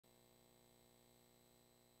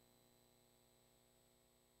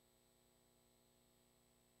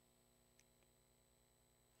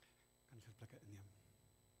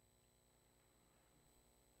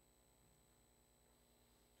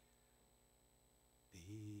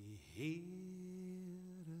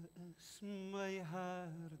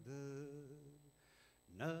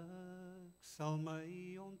sal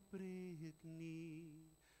my ontbreek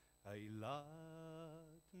nie. Hy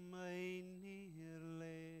laat my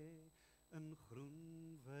neerlê in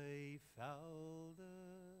groen weivelde,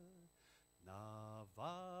 na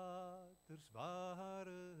waters waar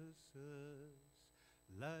is,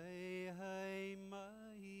 lei hy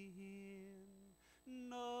my heen.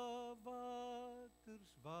 Na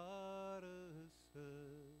waters waar is,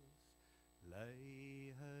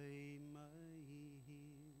 lei hy my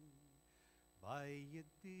heen. Baie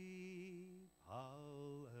diep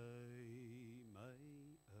haal hy my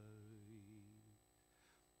uit.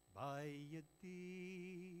 Baie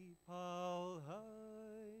diep haal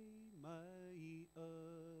hy my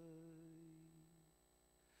uit.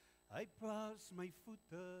 Hy plaas my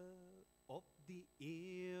voete op die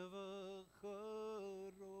ewige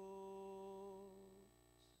rots.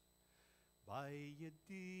 Baie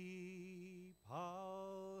diep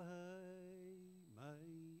haal hy my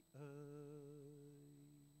uit.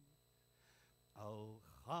 Al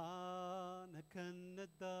gaan ek in 'n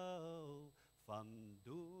dal van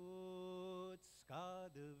doodskade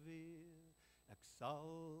weer, ek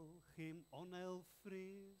sal geen onheil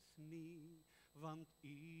vrees nie, want U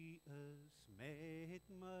is met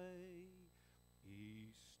my.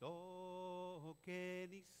 U stok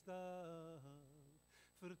en U staf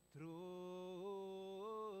vertroos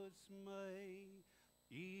my.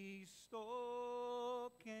 U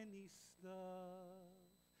stok en U staf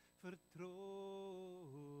vertroos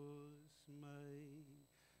my.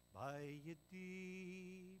 Baie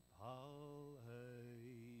diep haal hy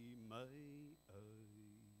my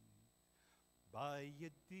uit. Baie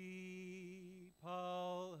diep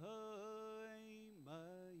haal hy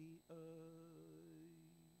my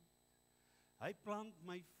uit. Hy plant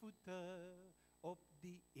my voete op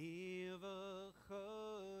die ewige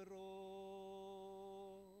rots.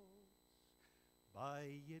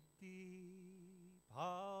 Baie diep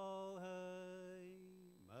haal hy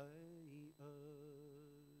my uit.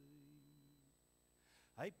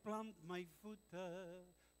 Hy plant my voete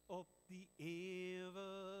op die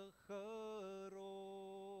ewige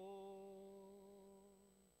rots.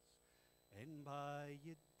 En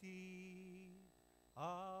baie diep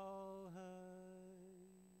haal hy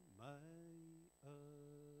my uit.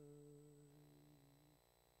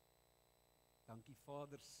 Dankie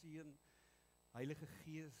Vader, Seun, Heilige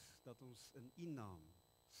Gees, dat ons in U naam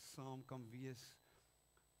saam kan wees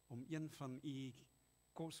om een van U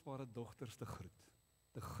kosbare dogters te groet.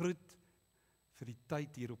 Te groet vir die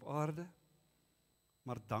tyd hier op aarde,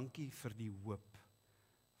 maar dankie vir die hoop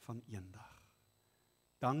van eendag.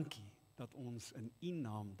 Dankie dat ons in U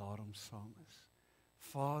naam daarom saam is.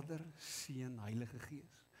 Vader, Seun, Heilige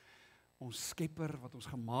Gees, ons Skepper wat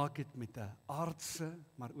ons gemaak het met 'n aardse,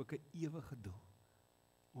 maar ook 'n ewige doel.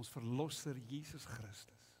 Ons Verlosser Jesus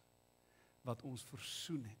Christus, wat ons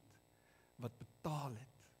versoen het, wat betaal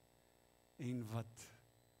het, en wat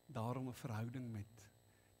daarom 'n verhouding met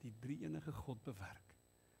die drie-enige God bewerk.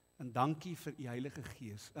 En dankie vir U Heilige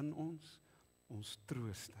Gees in ons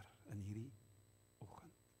trooster in hierdie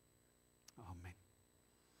oggend. Amen.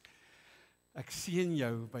 Ek seën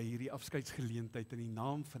jou by hierdie afskeidsgeleentheid in die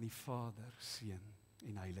naam van die Vader, Seun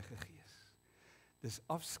en Heilige Gees. Dis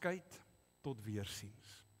afskeid tot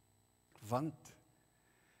weersiens. Want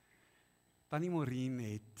Tannie Maureen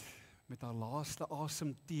het met haar laaste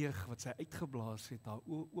asemteug wat sy uitgeblaas het, haar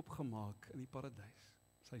oë oopgemaak in die paradys.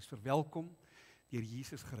 Sy is verwelkom deur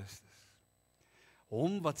Jesus Christus.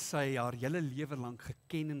 Hom wat sy haar hele lewe lank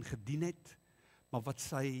geken en gedien het, maar wat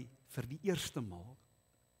sy vir die eerste maal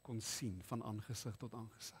kon sien van aangesig tot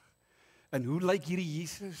aangesig. En hoe lyk hierdie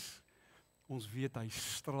Jesus? Ons weet hy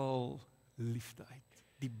straal liefde uit.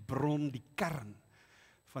 Die bron, die kern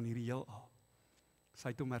van hierdie heelal. Sy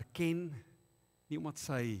het hom herken, nie omdat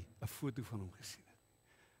sy 'n foto van hom gesien het,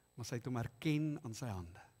 maar sy het hom herken aan sy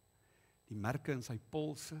hande. Die merke in sy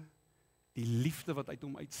polse, die liefde wat uit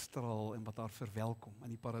hom uitstraal en wat haar verwelkom in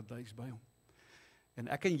die paradys by hom. En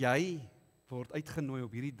ek en jy word uitgenooi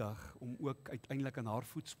op hierdie dag om ook uiteindelik in haar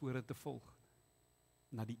voetspore te volg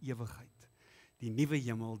na die ewigheid, die nuwe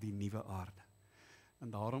hemel, die nuwe aarde. En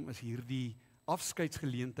daarom is hierdie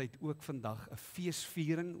afskeidsgeleentheid ook vandag 'n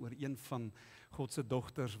feesviering oor een van God se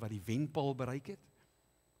dogters wat die wenpaal bereik het,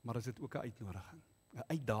 maar is dit ook 'n uitnodiging, 'n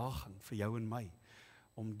uitdaging vir jou en my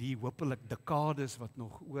om die hopelik dekades wat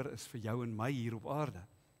nog oor is vir jou en my hier op aarde,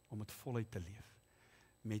 om dit voluit te leef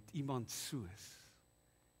met iemand soos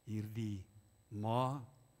hierdie ma,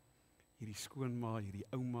 hierdie skoonma, hierdie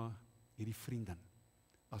ouma, hierdie vriendin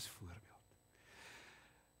as voorbeeld.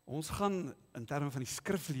 Ons gaan in terme van die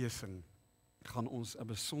skriflesing gaan ons 'n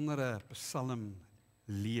besondere psalm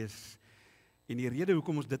lees En die rede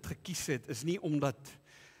hoekom ons dit gekies het, is nie omdat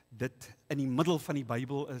dit in die middel van die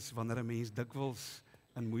Bybel is, wanneer 'n mens dikwels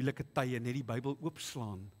in moeilike tye net die Bybel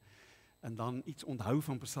oopslaan, en dan iets onthou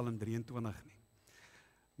van Psalm 23 nie.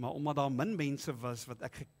 Maar omdat daar min mense was wat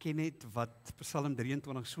ek geken het, wat Psalm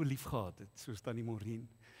 23 so lief gehad het, soos tannie Maureen,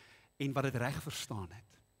 en wat dit reg verstaan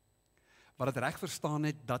het. Wat dit reg verstaan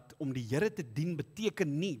het, dat om die Here te dien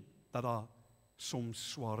beteken nie, dat daar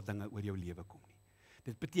soms swaar dinge oor jou lewe kom nie.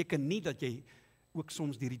 Dit beteken nie, dat jy ook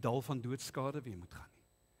soms deur die dal van doodskade weer moet gaan nie.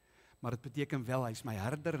 Maar dit beteken wel, hy is my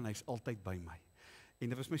herder en hy is altyd by my. En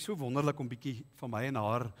dit was my so wonderlik om bietjie van my en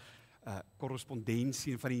haar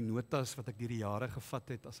korrespondensie en van die notas wat ek deur die jare gevat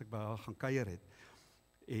het as ek by haar gaan kuier het.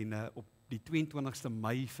 En op die 22ste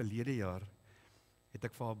Mei verlede jaar het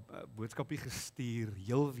ek vir haar boodskapie gestuur,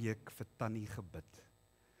 heel week vir Tannie gebid.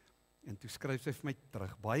 En toe skryf sy vir my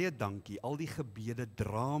terug, baie dankie, al die gebede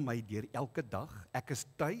dra my deur elke dag, ek is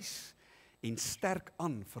tuis en sterk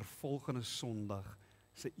aan vir volgende Sondag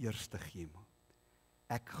se eerste gema.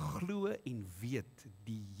 Ek glo en weet,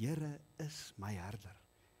 die Here is my herder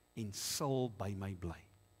en sal by my bly.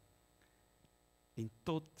 En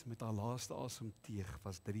tot met haar laaste asemteug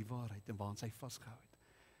was dit die waarheid en waaraan sy vasgehou het.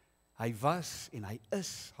 Hy was en hy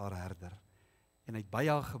is haar herder en hy het by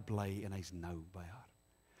haar gebly en hy's nou by haar.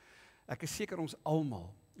 Ek is seker ons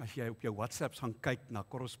almal, as jy op jou WhatsApps gaan kyk na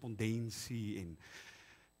korrespondensie en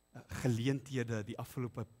geleenthede die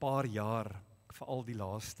afgelope paar jaar, veral die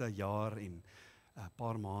laaste jaar en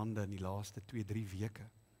paar maande in die laaste 2-3 weke,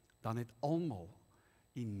 dan het almal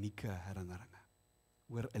unieke herinneringe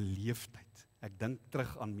oor 'n leeftyd. Ek dink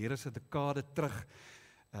terug aan meer as 'n dekade terug,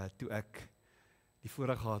 toe ek die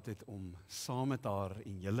voorreg gehad het om saam met haar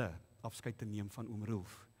en julle afskeid te neem van oom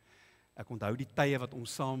Rolf. Ek onthou die tye wat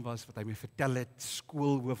ons saam was, wat hy my vertel het,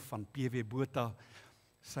 skoolhoof van PW Botha,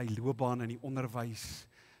 sy loopbaan in die onderwys,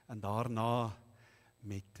 en daarna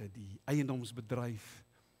met die eiendomsbedryf,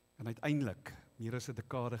 en uiteindelik, meer as 'n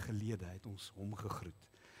dekade gelede, het ons hom gegroet.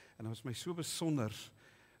 En dit was my so besonder,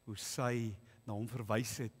 hoe sy na hom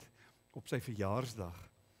verwys het, op sy verjaarsdag,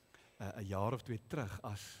 'n jaar of 2 terug,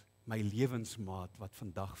 as my lewensmaat, wat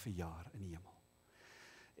vandag verjaar in die hemel.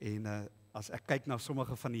 En as ek kyk na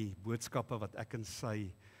sommige van die boodskappe, wat ek en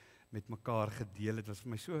sy met mekaar gedeel het, was vir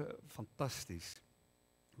my so fantasties,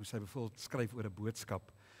 hoe sy byvoorbeeld skryf oor 'n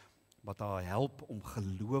boodskap, wat haar help om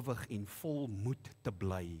gelowig en vol moed te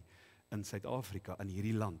bly in Suid-Afrika, in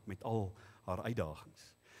hierdie land, met al haar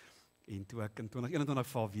uitdagings. En toe ek in 2021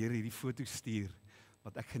 vir haar weer hierdie foto stuur,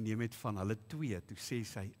 wat ek geneem het van hulle twee, toe sê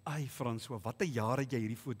sy, ai François, wat 'n jaar het jy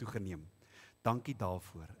hierdie foto geneem? Dankie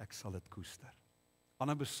daarvoor, ek sal dit koester.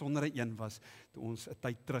 Ander besondere een was, toe ons 'n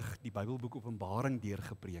tyd terug die Bybelboek Openbaring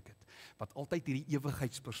deurgepreek het, wat altyd hierdie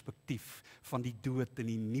ewigheidsperspektief van die dood en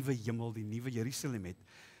die nuwe hemel, die nuwe Jerusalem het.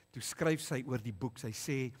 Toe skryf sy oor die boek, sy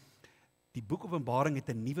sê, die boek Openbaring het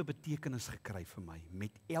 'n nuwe betekenis gekry vir my,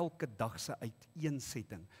 met elke dag se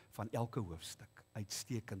uiteensetting van elke hoofstuk.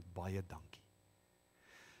 Uitstekend, baie dankie.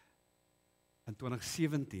 In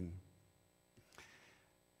 2017,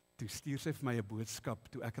 toe stuur sy vir my 'n boodskap,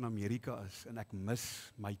 toe ek in Amerika is, en ek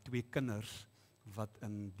mis my 2 kinders, wat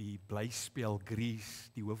in die blyspel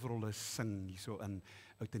Grease die hoofrolle sing, hierso in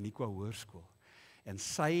Outeniqua Hoërskool. En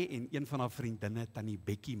sy en een van haar vriendinne, Tannie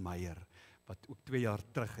Bekkie Meyer, wat ook 2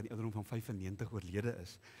 jaar terug in die ouderdom van 95 oorlede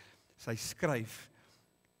is, sy skryf,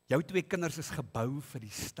 jou 2 kinders is gebou vir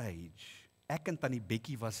die stage. Ek en Tannie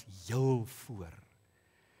Bekkie was heel voor.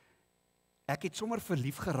 Ek het sommer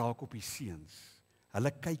verlief geraak op die seuns.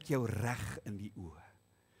 Hulle kyk jou reg in die oë.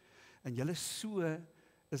 En julle so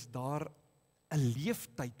is daar 'n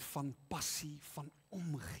leeftyd van passie, van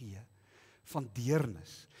omgee, van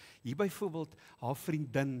deernis. Hier byvoorbeeld haar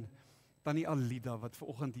vriendin, Tannie Alida, wat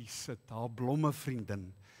vanoggend hier sit, haar blomme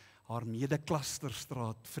vriendin, haar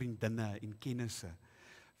mede-Klasterstraat vriendinne en kennisse,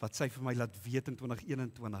 wat sy vir my laat weet in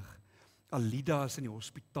 2021, Alida is in die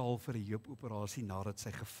hospitaal vir 'n heupoperasie nadat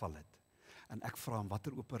sy geval het. En ek vra hom,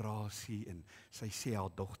 watter operasie, en sy sê haar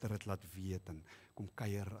dogter het laat weet, en kom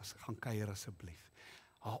gaan kuier asseblief.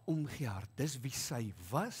 Haar omgee haar, dis wie sy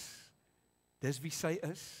was, dis wie sy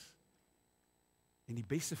is, en die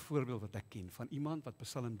beste voorbeeld wat ek ken, van iemand wat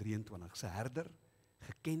Psalm 23 sy herder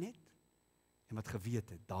geken het, en wat geweet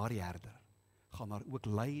het, daardie herder, gaan haar ook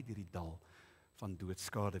lei deur die dal van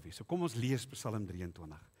doodskade wees. So kom ons lees Psalm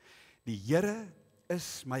 23. Die Here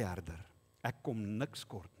is my herder, ek kom niks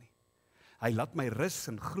kort nie. Hy laat my rus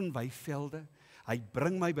in groen weivelde, hy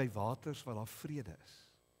bring my by waters waar daar vrede is.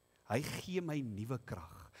 Hy gee my nuwe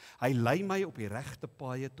krag, hy lei my op die regte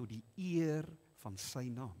paaie tot die eer van sy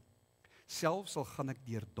naam. Selfs al gaan ek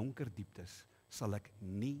deur donker dieptes, sal ek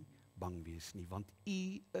nie bang wees nie, want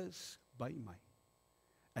U is by my.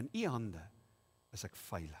 In u hande is ek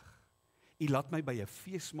veilig. U laat my by 'n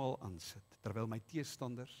feesmaal aansit, terwyl my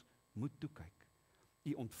teestanders moet toekyk.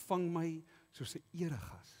 U ontvang my soos 'n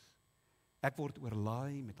eregas. Ek word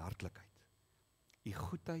oorlaai met hartlikheid. U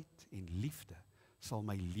goedheid en liefde sal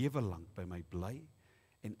my lewe lank by my bly,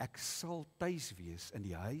 en ek sal tuis wees in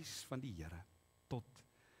die huis van die Here tot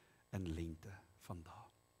in lengte van dae.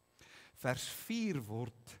 Vers 4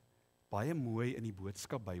 word baie mooi in die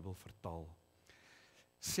Boodskap Bybel vertaal.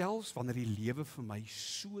 Selfs wanneer die lewe vir my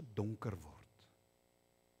so donker word,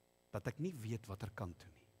 dat ek nie weet watter kant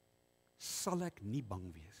toe nie, sal ek nie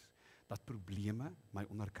bang wees dat probleme my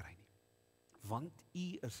onderkry nie. Want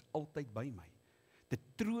u is altyd by my. Dit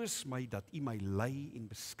troos my dat u my lei en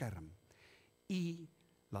beskerm. U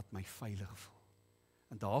laat my veilig voel.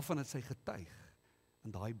 En daarvan het sy getuig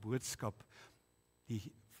in daai boodskap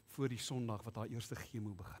voor die Sondag wat haar eerste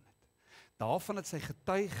chemo begin het. Daarvan het sy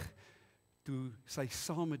getuig toe sy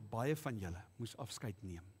saam met baie van julle moes afskeid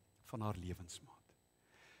neem van haar lewensmaat.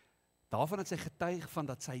 Daarvan het sy getuig van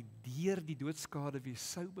dat sy deur die doodskade weer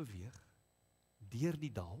sou beweeg, deur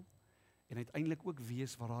die dal, en uiteindelik ook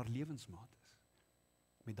wees waar haar lewensmaat is.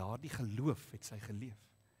 Met daardie geloof het sy geleef.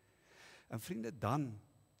 En vriende, dan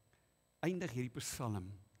eindig hierdie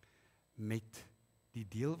psalm met die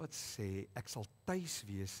deel wat sê, ek sal tuis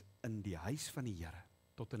wees in die huis van die Here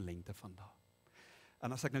tot in lengte van dae.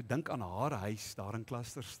 En as ek nou dink aan haar huis daar in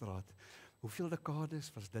Klasterstraat, hoeveel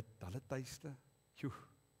dekades was dit hulle tuiste? Joe,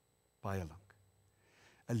 baie lank.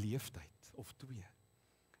 'n leeftyd of 2.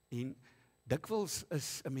 En dikwels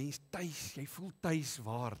is 'n mens tuis, jy voel tuis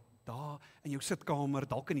waar, daar in jou sitkamer,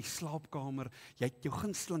 dalk in die slaapkamer, jy het jou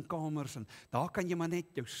gunsteling kamers, en daar kan jy maar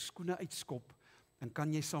net jou skoene uitskop, en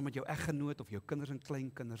kan jy saam met jou eggenoot of jou kinders en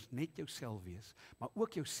kleinkinders net jouself wees, maar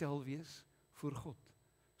ook jouself wees voor God,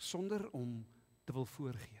 sonder om te wil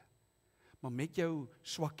voorgee. Maar met jou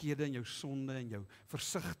swakhede en jou sonde en jou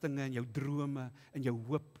versigtinge en jou drome en jou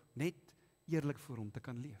hoop, net eerlik voor hom te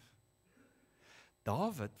kan leef.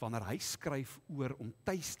 David, wanneer hy skryf oor om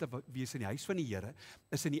tuis te wees in die huis van die Here,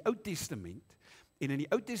 is in die Ou Testament, en in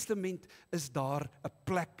die Ou Testament is daar 'n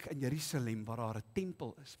plek in Jerusalem waar daar 'n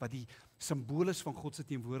tempel is, wat die simbool is van God se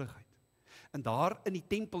teenwoordigheid. En daar in die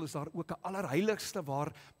tempel is daar ook 'n allerheiligste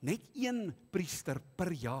waar net een priester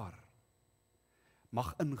per jaar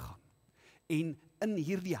mag ingaan. En in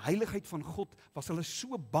hierdie heiligheid van God was hulle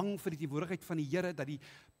so bang vir die teenwoordigheid van die Here, dat die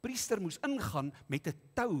priester moes ingaan met 'n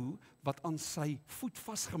tou wat aan sy voet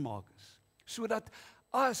vasgemaak is. Sodat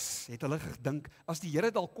het hulle gedink, as die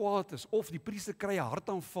Here dalk kwaad is, of die priester kry 'n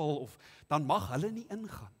hartaanval, dan mag hulle nie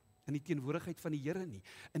ingaan in die teenwoordigheid van die Here nie,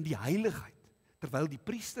 in die heiligheid, terwyl die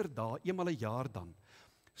priester daar eenmal 'n jaar dan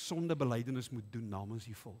sondebelydenis moet doen namens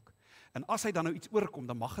die volk. En as hy dan nou iets oorkom,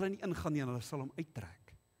 dan mag hulle nie ingaan nie, en hulle sal hom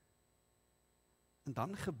uittrek. En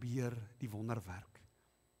dan gebeur die wonderwerk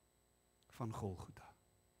van Golgotha.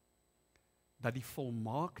 Dat die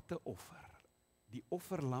volmaakte offer, die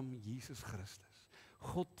offerlam Jesus Christus,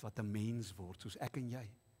 God wat 'n mens word soos ek en jy,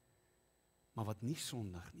 maar wat nie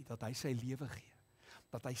sondig nie, dat hy sy lewe gee,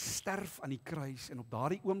 dat hy sterf aan die kruis, en op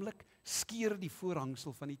daardie oomblik skeur die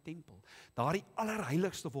voorhangsel van die tempel. Daardie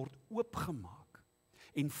allerheiligste word oopgemaak,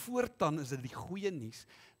 en voortaan is dit die goeie nuus,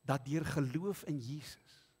 dat deur geloof in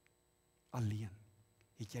Jesus alleen,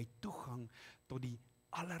 het jy toegang tot die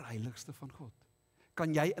allerheiligste van God.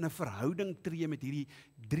 Kan jy in 'n verhouding tree met hierdie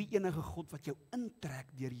drie-enige God wat jou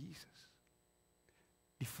intrek deur Jesus?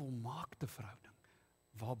 Die volmaakte verhouding,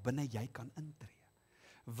 waarbinne jy kan intree,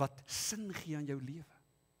 wat sin gee aan jou lewe.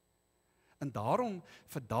 En daarom,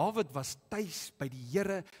 vir Dawid was tuis by die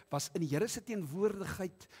Here, was in die Here se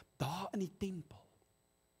teenwoordigheid daar in die tempel.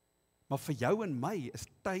 Maar vir jou en my is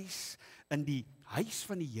tuis in die huis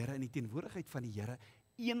van die Here, in die teenwoordigheid van die Here,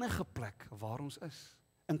 enige plek waar ons is.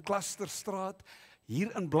 In Klasterstraat,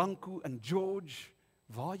 hier in Blanco, in George,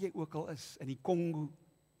 waar jy ook al is, in die Kongo,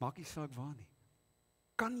 maak nie saak waar nie.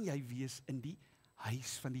 Kan jy wees in die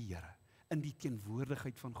huis van die Here, in die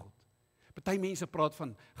teenwoordigheid van God. Party mense praat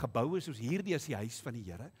van geboue soos hierdie as die huis van die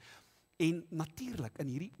Here, en natuurlik in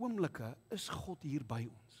hierdie oomblikke is God hier by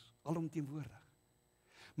ons, alomteenwoordig.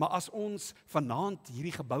 Maar as ons vanaand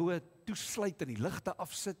hierdie geboue toesluit en die ligte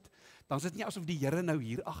afsit, dan is dit nie asof die Here nou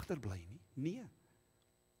hier agterbly nie. Nee,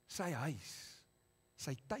 sy huis,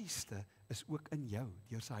 sy tuiste is ook in jou,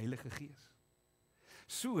 deur sy Heilige Gees.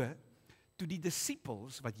 So, toe die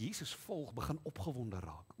disippels wat Jesus volg, begin opgewonde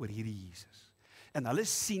raak oor hierdie Jesus. En hulle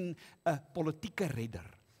sien 'n politieke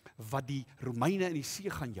redder, wat die Romeine in die see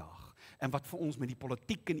gaan jaag, en wat vir ons met die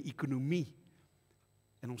politiek en die ekonomie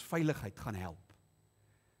en ons veiligheid gaan help.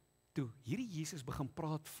 Toe hierdie Jesus begin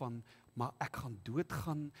praat van, maar ek gaan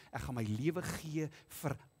doodgaan, ek gaan my lewe gee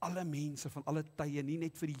vir alle mense van alle tye, nie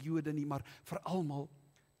net vir die Jode nie, maar vir almal.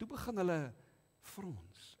 Toe begin hulle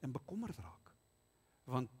frons en bekommerd raak.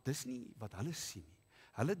 Want dis nie wat hulle sien nie.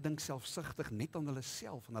 Hulle dink selfsugtig net aan hulle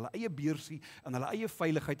self, aan hulle eie beursie, aan hulle eie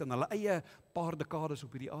veiligheid, aan hulle eie paar dekades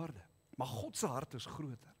op hierdie aarde. Maar God se hart is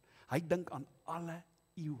groter. Hy dink aan alle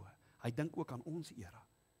eeue. Hy dink ook aan ons era,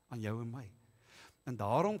 aan jou en my. En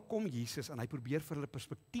daarom kom Jesus en hy probeer vir hulle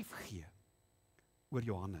perspektief gee oor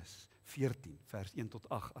Johannes 14 vers 1 tot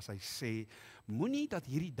 8 as hy sê, moenie dat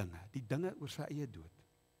hierdie dinge, die dinge oor sy eie dood,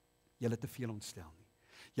 julle te veel ontstel nie.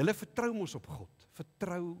 Julle vertrou mos op God,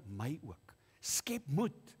 vertrou my ook. Skep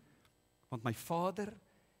moed, want my Vader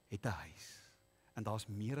het 'n huis en daar's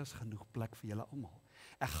meer as genoeg plek vir julle almal.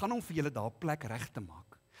 Ek gaan hom vir julle daar plek reg te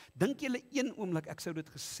maak. Dink julle een oomblik ek sou dit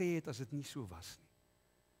gesê het as dit nie so was nie.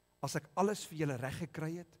 As ek alles vir julle reg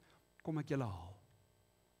gekry het, kom ek julle haal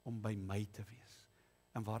om by my te wees.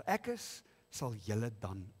 En waar ek is, sal julle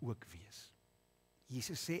dan ook wees.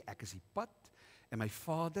 Jesus sê ek is die pad en my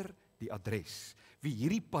Vader die adres. Wie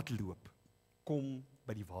hierdie pad loop, kom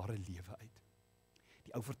by die ware lewe uit.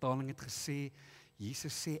 Die ou vertaling het gesê,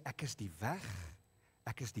 Jesus sê ek is die weg,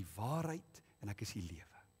 ek is die waarheid en ek is die lewe.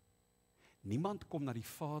 Niemand kom na die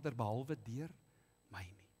Vader behalwe deur my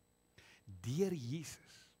nie. Deur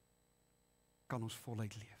Jesus kan ons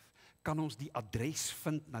voluit leef. Kan ons die adres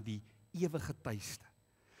vind na die ewige tuiste.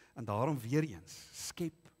 En daarom weer eens,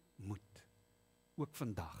 skep moed. Ook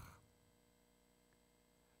vandag.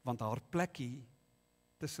 Want haar plekkie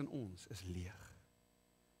tussen ons is leeg.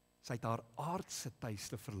 Sy het haar aardse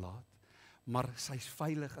tuiste verlaat, maar sy's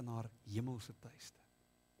veilig in haar hemelse tuiste,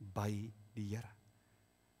 by die Here.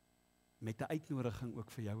 Met 'n uitnodiging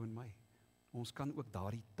ook vir jou en my. Ons kan ook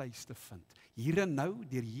daardie tuiste vind. Hier en nou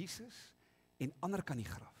deur Jesus en ander kan die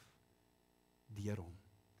graf. Deur hom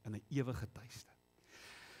in 'n ewige tuiste.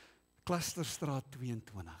 Klasterstraat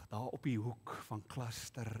 22, daar op die hoek van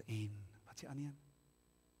Klaster en wat is die ander een?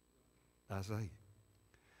 Daar's hy.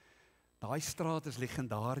 Daai straat is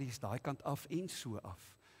legendaries, daai kant af en so af,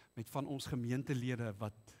 met van ons gemeentelede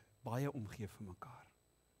wat baie omgee vir mekaar,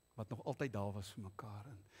 wat nog altyd daar was vir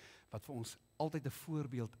mekaar, en wat vir ons altyd 'n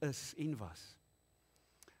voorbeeld is en was.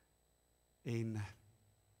 En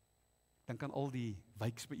dink aan al die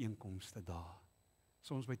wijksbijeenkomste daar,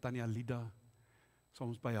 soms by Tannie Alida,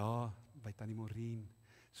 soms by haar, by Tannie Maureen,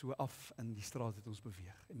 so af in die straat het ons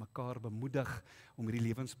beweeg, en mekaar bemoedig om hierdie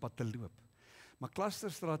lewenspad te loop. Maar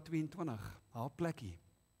Klasterstraat 22, haar plekkie,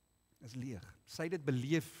 is leeg. Sy het dit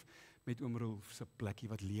beleef met oom Rolf se plekkie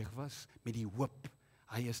wat leeg was, met die hoop,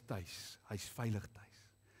 hy is tuis, hy's veilig tuis.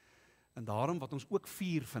 En daarom wat ons ook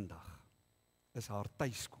vier vandag, is haar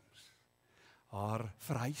tuiskoms, haar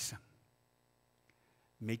verhuising,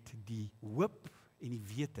 met die hoop en die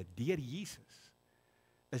wete, deur Jesus,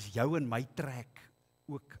 is jou en my trek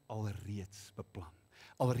ook alreeds beplan,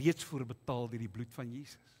 alreeds voorbetaal deur die bloed van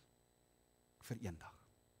Jesus, vir eendag.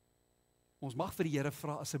 Ons mag vir die Here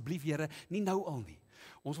vra, asseblief Here, nie nou al nie.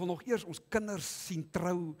 Ons wil nog eers ons kinders sien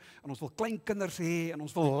trou, en ons wil kleinkinders hê, en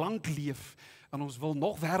ons wil lank leef, en ons wil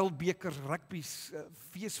nog wêreldbekers, rugby's,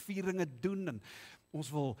 feesvieringe doen, en ons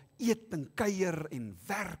wil eet en kuier en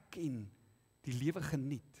werk en die lewe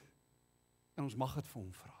geniet. En ons mag dit vir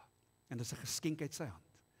hom vra. En dit is 'n geskenk uit sy hand.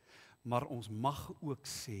 Maar ons mag ook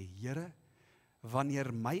sê, Here,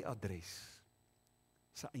 wanneer my adres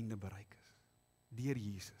sy einde bereik is, deur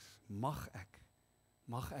Jesus, mag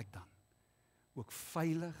ek dan ook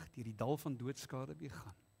veilig deur die dal van doodskade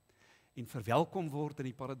begaan en verwelkom word in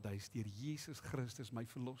die paradys deur Jesus Christus, my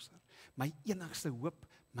verlosser, my enigste hoop,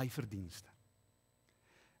 my verdienste.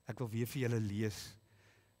 Ek wil weer vir julle lees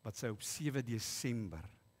wat sy op 7 Desember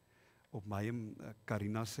op my en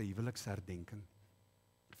Karina se huweliksherdenking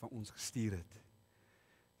van ons gestuur het.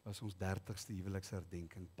 Dit was ons 30ste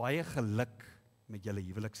huweliksherdenking. Baie geluk met julle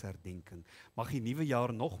huweliksherdenking. Mag die nuwe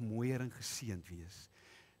jaar nog mooier en geseënd wees.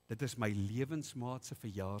 Dit is my lewensmaat se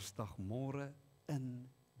verjaarsdag môre in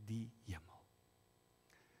die hemel.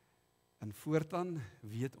 En voortaan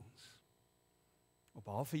weet ons,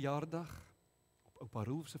 op haar verjaardag, op oupa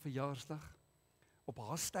Rolf se verjaarsdag, op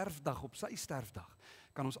haar sterfdag, op sy sterfdag,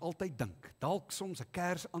 kan ons altyd dink, dalk soms 'n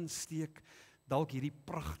kers aansteek, dalk hierdie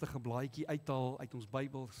pragtige blaadjie uithaal uit ons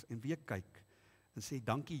Bybels en weer kyk en sê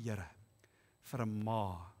dankie Here vir 'n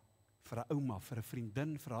ma, vir 'n ouma, vir 'n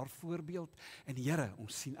vriendin, vir haar voorbeeld, en Here,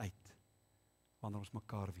 ons sien uit wanneer ons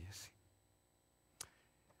mekaar weer sien.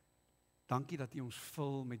 Dankie dat U ons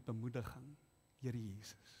vul met bemoediging, Here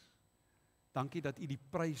Jesus. Dankie dat U die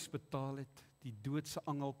prys betaal het, die doodse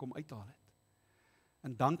angel kom uithaal het.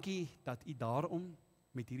 En dankie dat U daarom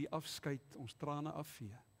met hierdie afskeid ons trane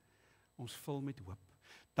afvee. Ons vul met hoop.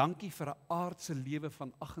 Dankie vir 'n aardse lewe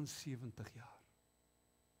van 78 jaar.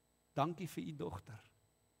 Dankie vir u dogter.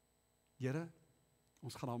 Here,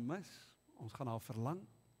 ons gaan haar mis, ons gaan haar verlang,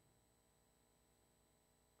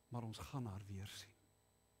 maar ons gaan haar weer sien.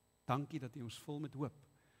 Dankie dat u ons vul met hoop,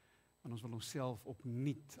 en ons wil onsself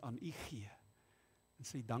opnuut aan u gee, en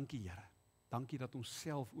sê dankie Here, dankie dat ons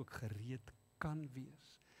self ook gereed kan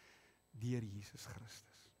wees, deur Jesus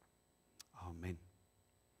Christus. Amen.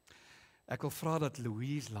 Ek wil vra dat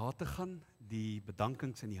Louise Lategan die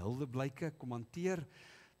bedankings en die huldeblyke kommenteer.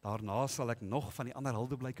 Daarna sal ek nog van die ander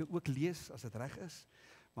huldeblyke ook lees, as dit reg is.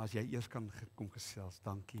 Maar as jy eers kan kom gesels,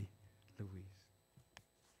 dankie Louise.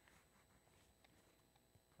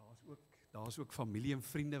 Daar is ook familie en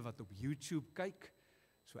vriende wat op YouTube kyk.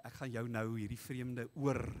 So ek gaan jou nou hierdie vreemde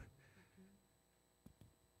oor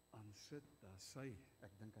aansit. Daar sy,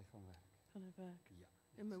 ek dink hy gaan werk. Gaan hy werk? Ja.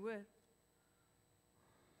 In my hoor.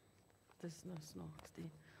 Dis nou snaaks die.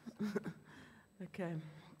 Okay.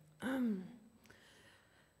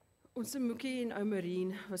 Ons Mookie en ou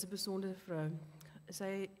Maureen was 'n besondere vrou.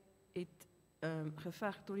 Sy het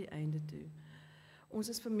geveg tot die einde toe. Ons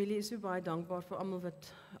as familie is so baie dankbaar vir almal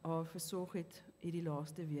wat haar versorg het hierdie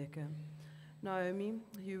laaste weke. Naomi,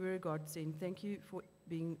 you were a godsend. Thank you for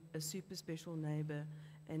being a super special neighbor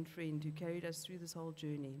and friend who carried us through this whole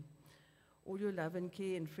journey. All your love and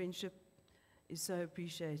care and friendship is so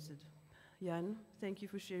appreciated. Jan, thank you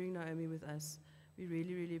for sharing Naomi with us. We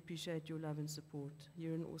really, really appreciate your love and support.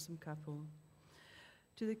 You're an awesome couple.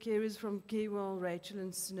 To the carers from Kewell, Rachel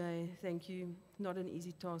and Sine, thank you. Not an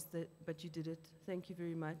easy task, but you did it. Thank you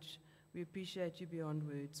very much. We appreciate you beyond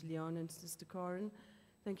words. Leon and Sister Karen,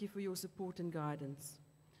 thank you for your support and guidance.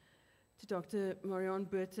 To Dr. Maureen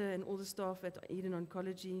Bertha and all the staff at Eden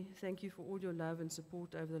Oncology, thank you for all your love and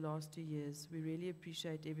support over the last 2 years. We really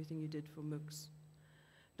appreciate everything you did for MOOCs.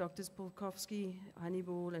 Drs. Polkowski,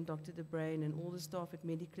 Honeyball, and Dr. De Bruin, and all the staff at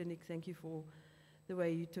MediClinic, thank you for the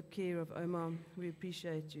way you took care of Omar. We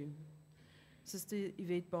appreciate you. Sister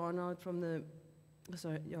Yvette Barnard from the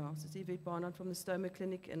Stoma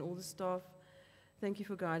Clinic and all the staff, thank you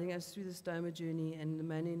for guiding us through the stoma journey and the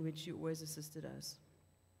manner in which you always assisted us.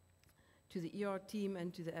 To the ER team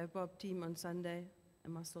and to the AVBOB team on Sunday,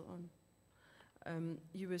 am I still on?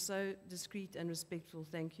 You were so discreet and respectful,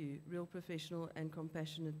 thank you. Real professional and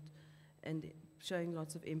compassionate and showing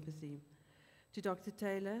lots of empathy. To Dr.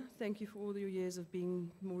 Taylor, thank you for all your years of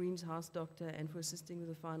being Maureen's house doctor and for assisting with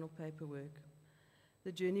the final paperwork.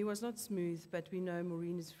 The journey was not smooth, but we know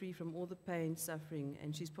Maureen is free from all the pain, suffering,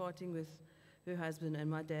 and she's parting with her husband and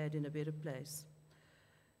my dad in a better place.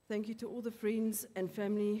 Thank you to all the friends and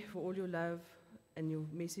family for all your love and your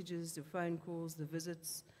messages, your phone calls, the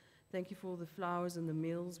visits. Thank you for all the flowers and the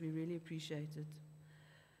meals. We really appreciate it.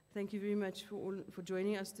 Thank you very much for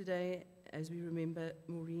joining us today as we remember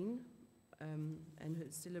Maureen and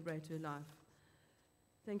celebrate her life.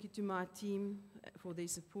 Thank you to my team for their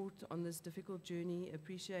support on this difficult journey.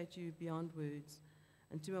 Appreciate you beyond words.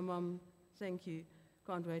 And to my mum, thank you.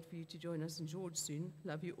 Can't wait for you to join us in George soon.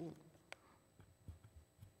 Love you all.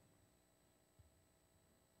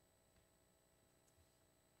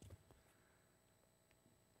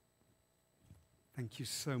 Thank you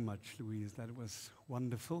so much, Louise. That was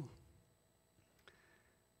wonderful.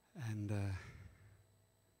 And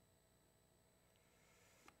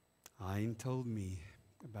Hein told me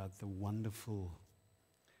about the wonderful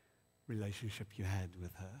relationship you had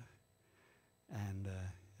with her. And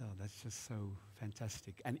that's just so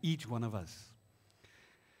fantastic. And each one of us,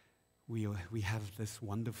 we have this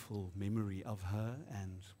wonderful memory of her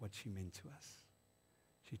and what she meant to us.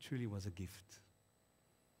 She truly was a gift.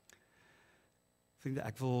 Vriende,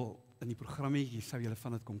 ek wil in die programmetjie, sou julle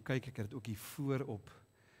van dit kom kyk, ek het dit ook hier voor op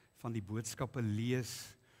van die boodskappe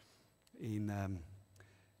lees, en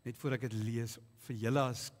net voor ek dit lees, vir julle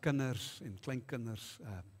as kinders en kleinkinders,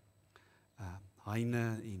 Heine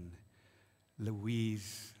en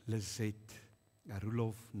Louise, Lizette,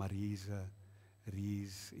 Roelof, Marise,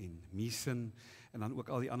 Ries en Miesen, en dan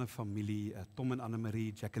ook al die ander familie, Tom en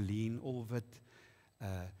Annemarie, Jacqueline, Olwit,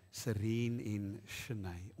 Serene en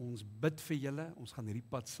Shanae. Ons bid vir julle, ons gaan hierdie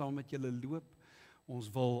pad saam met julle loop. Ons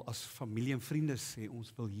wil as familie en vriende sê, ons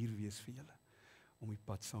wil hier wees vir julle, om die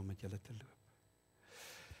pad saam met julle te loop.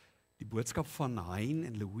 Die boodskap van Hein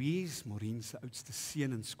en Louise, Maureen se oudste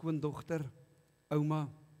seun en skoondogter, ouma,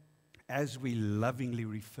 as we lovingly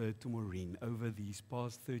refer to Maureen over these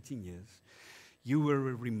past 13 years, you were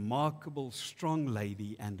a remarkable, strong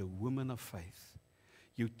lady and a woman of faith.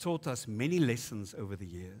 You taught us many lessons over the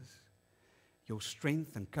years. Your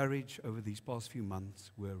strength and courage over these past few months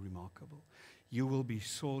were remarkable. You will be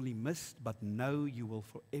sorely missed, but know you will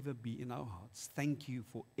forever be in our hearts. Thank you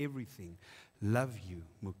for everything. Love you,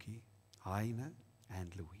 Mookie, Heine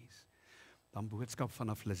and Louise. Dan boodskap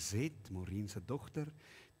vanaf Lizet, Maureen se dogter.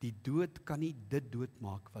 Die dood kan nie dit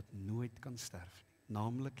doodmaak wat nooit kan sterf nie,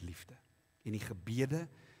 naamlik liefde en die gebede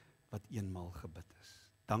wat eenmaal gebid is.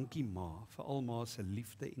 Dankie ma vir al ma se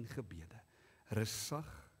liefde en gebede. Rustig,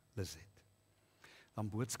 Lizet. Dan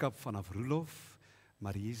boodskap vanaf Roelof,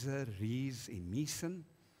 Marise, Ries en Miesen,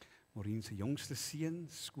 Maureen se jongste seun,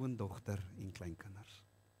 skoondogter en kleinkinders.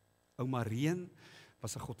 Ouma Maureen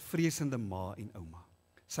was 'n godvreesende ma en ouma.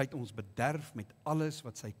 Sy het ons bederf met alles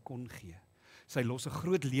wat sy kon gee. Sy los 'n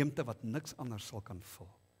groot leemte wat niks anders sal kan vul.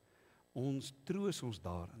 Ons troos ons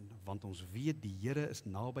daarin, want ons weet die Here is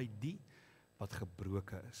naby die wat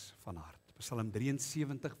gebroken is van hart. Psalm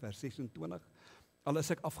 73 vers 26. Al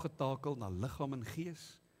is ek afgetakel na liggaam en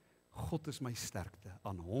gees, God is my sterkte,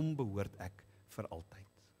 aan hom behoort ek vir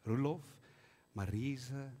altyd. Roelof,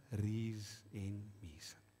 Marise, Ries en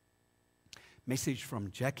Miesen. Message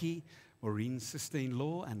from Jackie, Maureen's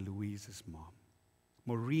sister-in-law and Louise's mom.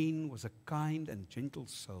 Maureen was a kind and gentle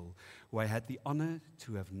soul who I had the honor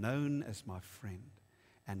to have known as my friend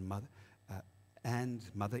and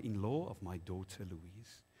mother-in-law of my daughter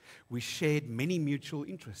Louise. We shared many mutual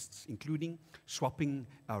interests, including swapping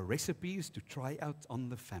our recipes to try out on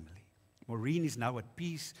the family. Maureen is now at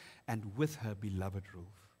peace and with her beloved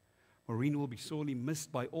Rolf. Maureen will be sorely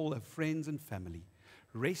missed by all her friends and family.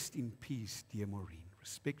 Rest in peace, dear Maureen.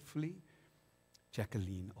 Respectfully,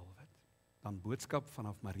 Jacqueline Olwit. Dan boodskap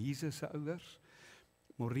vanaf Marise se ouers.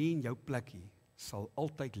 Maureen, jou plekkie sal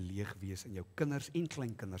altyd leeg wees in jou kinders en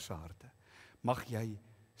kleinkinders se harte. Mag jy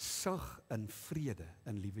sag in vrede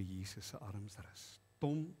in liewe Jesus se arms rus.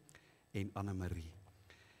 Tom en Anne-Marie.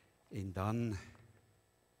 En dan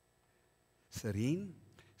Serene,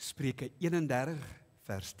 Spreuke 31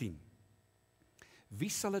 vers 10. Wie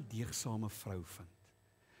sal 'n deegsame vrou vind?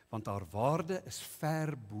 Want haar waarde is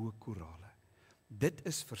ver bo korale. Dit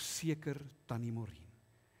is verseker Tannie Maureen.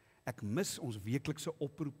 Ek mis ons weeklikse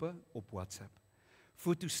oproepe op WhatsApp.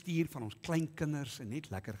 Foto's stuur van ons kleinkinders en net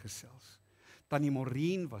lekker gesels. Tannie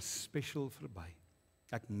Maureen was special verby.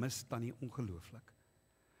 Ek mis Tannie ongelooflik.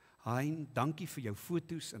 Hein, dankie vir jou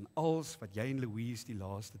foto's en alles wat jy en Louise die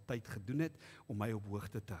laaste tyd gedoen het om my op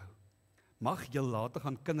hoogte te hou. Mag jy later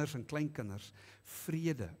gaan kinders en kleinkinders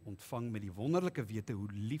vrede ontvang met die wonderlike wete hoe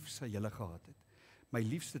lief sy julle gehad het. My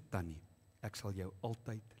liefste Tannie, ek sal jou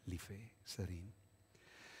altyd lief hê, Serene.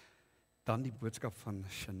 Dan die boodskap van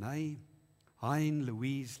Shanae, Hein,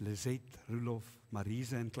 Louise, Lizet, Roelof,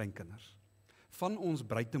 Marise en kleinkinders. Van ons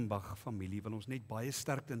Breitenbach familie wil ons net baie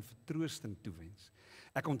sterkte en vertroosting toewens.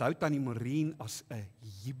 Ek onthou Tannie Maureen as 'n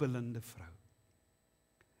jubelende vrou.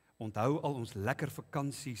 Onthou al ons lekker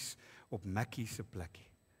vakansies op Mackie se plekkie.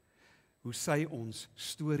 Hoe sy ons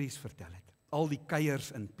stories vertel het. Al die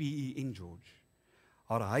kuiers in PE en George.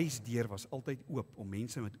 Haar huisdeur was altyd oop om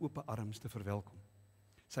mense met oop arms te verwelkom.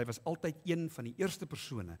 Sy was altyd een van die eerste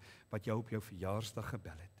persone wat jou op jou verjaarsdag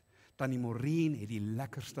gebel het. Tannie Maureen het die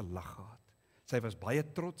lekkerste lag gehad. Sy was baie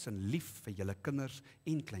trots en lief vir julle kinders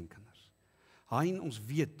en kleinkinders. Hein, ons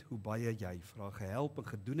weet hoe baie jy vir haar gehelp en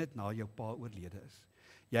gedoen het na jou pa oorlede is.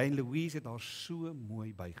 Jy en Louise het haar so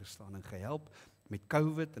mooi bygestaan en gehelp met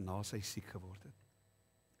COVID en na sy siek geword het.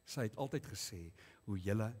 Sy het altyd gesê hoe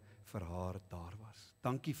julle vir haar daar was.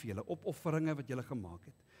 Dankie vir julle opofferinge wat julle gemaak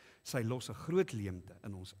het. Sy los 'n groot leemte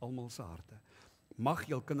in ons almal se harte. Mag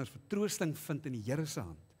julle kinders vertroosting vind in die Here se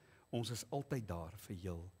hand. Ons is altyd daar vir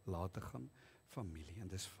julle Lategan familie. En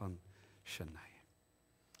dis van Shanae.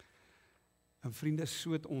 En vriende,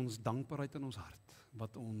 so het ons dankbaarheid in ons hart,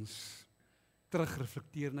 wat ons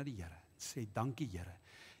terugreflekteer na die Here. Sê, dankie Here,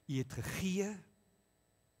 U het gegee,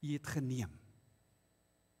 U het geneem.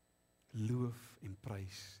 Loof en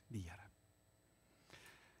prys die Here.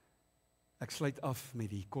 Ek sluit af met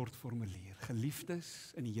die kort formulier.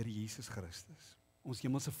 Geliefdes in die Here Jesus Christus. Ons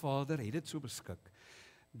hemelse Vader het dit so beskik,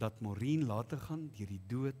 dat Maureen Lategan deur die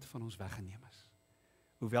dood van ons weggeneem is.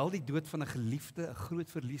 Hoewel die dood van 'n geliefde 'n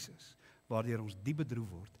groot verlies is, waardeur ons diep bedroef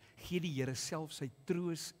word, gee die Here self sy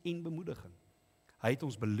troos en bemoediging. Hy het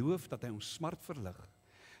ons beloof dat hy ons smart verlig,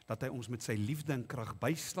 dat hy ons met sy liefde en krag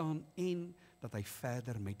bystaan en dat hy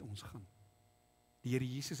verder met ons gaan. Die Here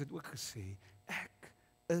Jesus het ook gesê, ek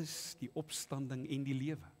is die opstanding en die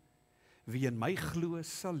lewe. Wie in my glo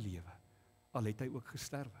sal lewe, al het hy ook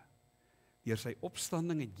gesterwe. Deur sy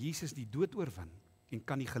opstanding het Jesus die dood oorwin en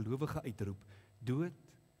kan die gelowige uitroep, dood,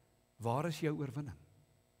 waar is jou oorwinning?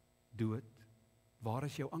 Dood, waar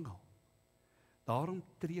is jou angel? Daarom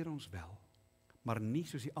treur ons wel, maar nie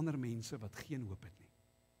soos die ander mense wat geen hoop het nie.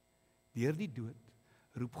 Deur die dood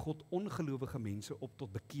roep God ongelowige mense op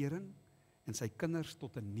tot bekering en sy kinders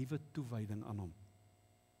tot 'n nuwe toewyding aan hom.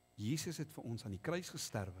 Jesus het vir ons aan die kruis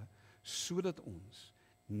gesterwe, sodat ons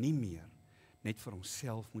nie meer net vir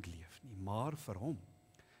onsself moet leef nie, maar vir hom,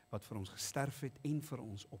 wat vir ons gesterf het en vir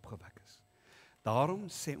ons opgewek is. Daarom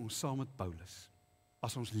sê ons saam met Paulus,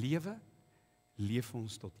 as ons lewe, leef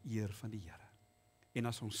ons tot eer van die Here. En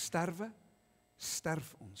as ons sterwe,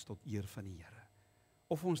 sterf ons tot eer van die Here.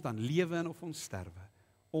 Of ons dan lewe en of ons sterwe,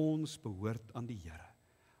 ons behoort aan die Here.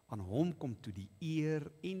 Aan hom kom toe die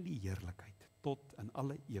eer en die heerlikheid tot in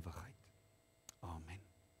alle ewigheid. Amen.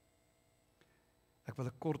 Ek wil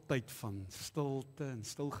 'n kort tyd van stilte en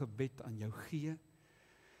stil gebed aan jou gee,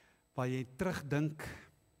 waar jy terugdink,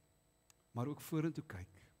 maar ook vorentoe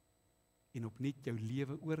kyk en opnuut jou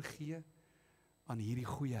lewe oorgee aan hierdie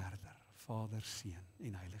goeie herder, Vader, Seun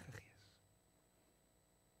en Heilige Gees.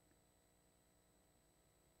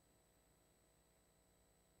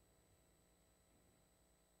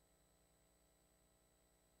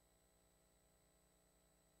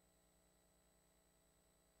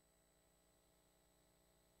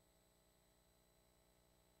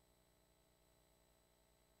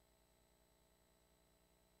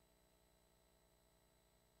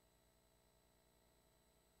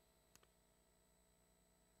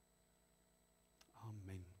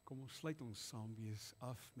 Amen. Kom ons sluit ons saam wees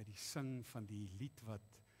af met die sing van die lied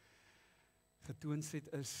wat getoonset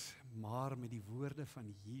is, maar met die woorde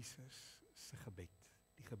van Jesus se gebed,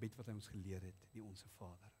 die gebed wat hy ons geleer het, die Onse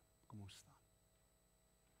Vader. Kom ons staan.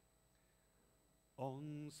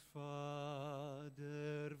 Ons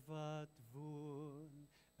Vader wat woon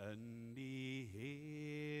in die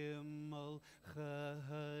hemel,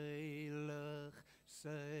 geheilig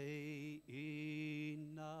sy U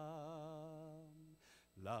naam.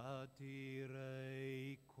 Laat U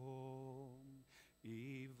ryk kom,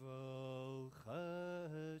 U wil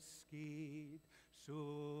geskied,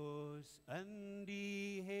 soos in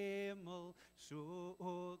die hemel, so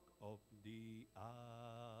ook op die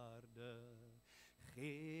aarde.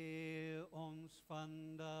 Gee ons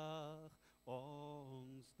vandag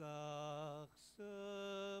ons dagse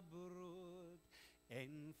brood,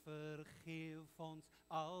 en vergeef ons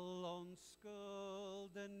al ons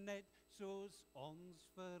skulde, net soos ons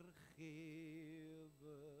vergewe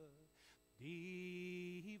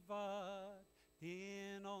die wat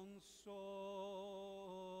teen ons sondig.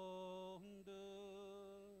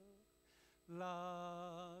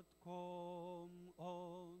 Laat kom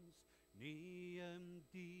ons nie in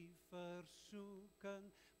die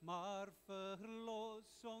versoeking, maar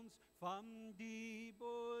verlos ons van die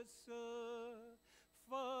bose.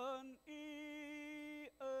 Van U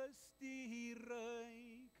is die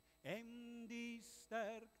ryk en die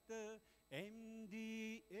sterkte en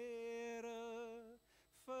die ere,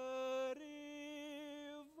 vir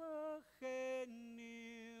ewig en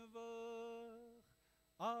ewig.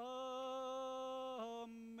 Amen.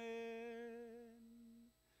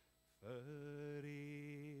 Vir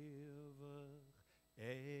ewig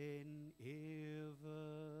en ewig.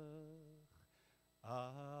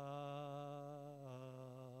 Amen.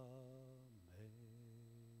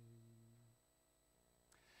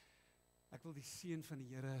 Ek wil die seën van die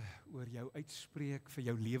Here oor jou uitspreek vir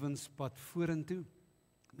jou lewenspad vorentoe,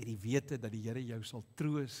 met die wete dat die Here jou sal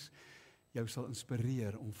troos, jou sal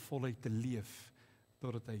inspireer om voluit te leef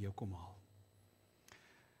totdat hy jou kom haal.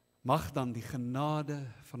 Mag dan die genade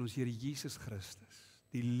van ons Here Jesus Christus,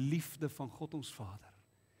 die liefde van God ons Vader,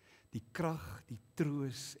 die krag, die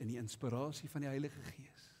troos en die inspirasie van die Heilige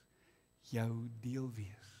Gees jou deel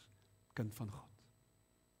wees, kind van God.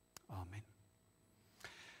 Amen.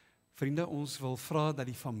 Vriende, ons wil vra dat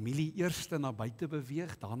die familie eerste na buite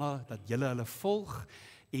beweeg, daarna dat julle hulle volg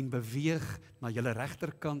en beweeg na julle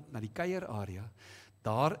regterkant, na die kuierarea.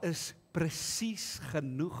 Daar is presies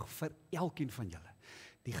genoeg vir elkeen van julle.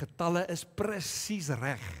 Die getalle is presies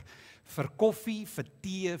reg vir koffie, vir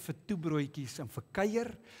tee, vir toebroodjies en vir kuier.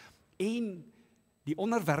 En die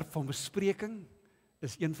onderwerp van bespreking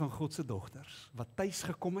is een van God se dogters wat tuis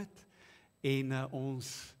gekom het en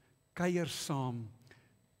ons kuier saam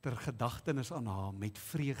ter gedagtenis aan haar met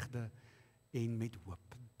vreugde en met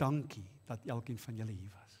hoop. Dankie dat elkeen van julle hier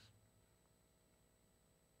was.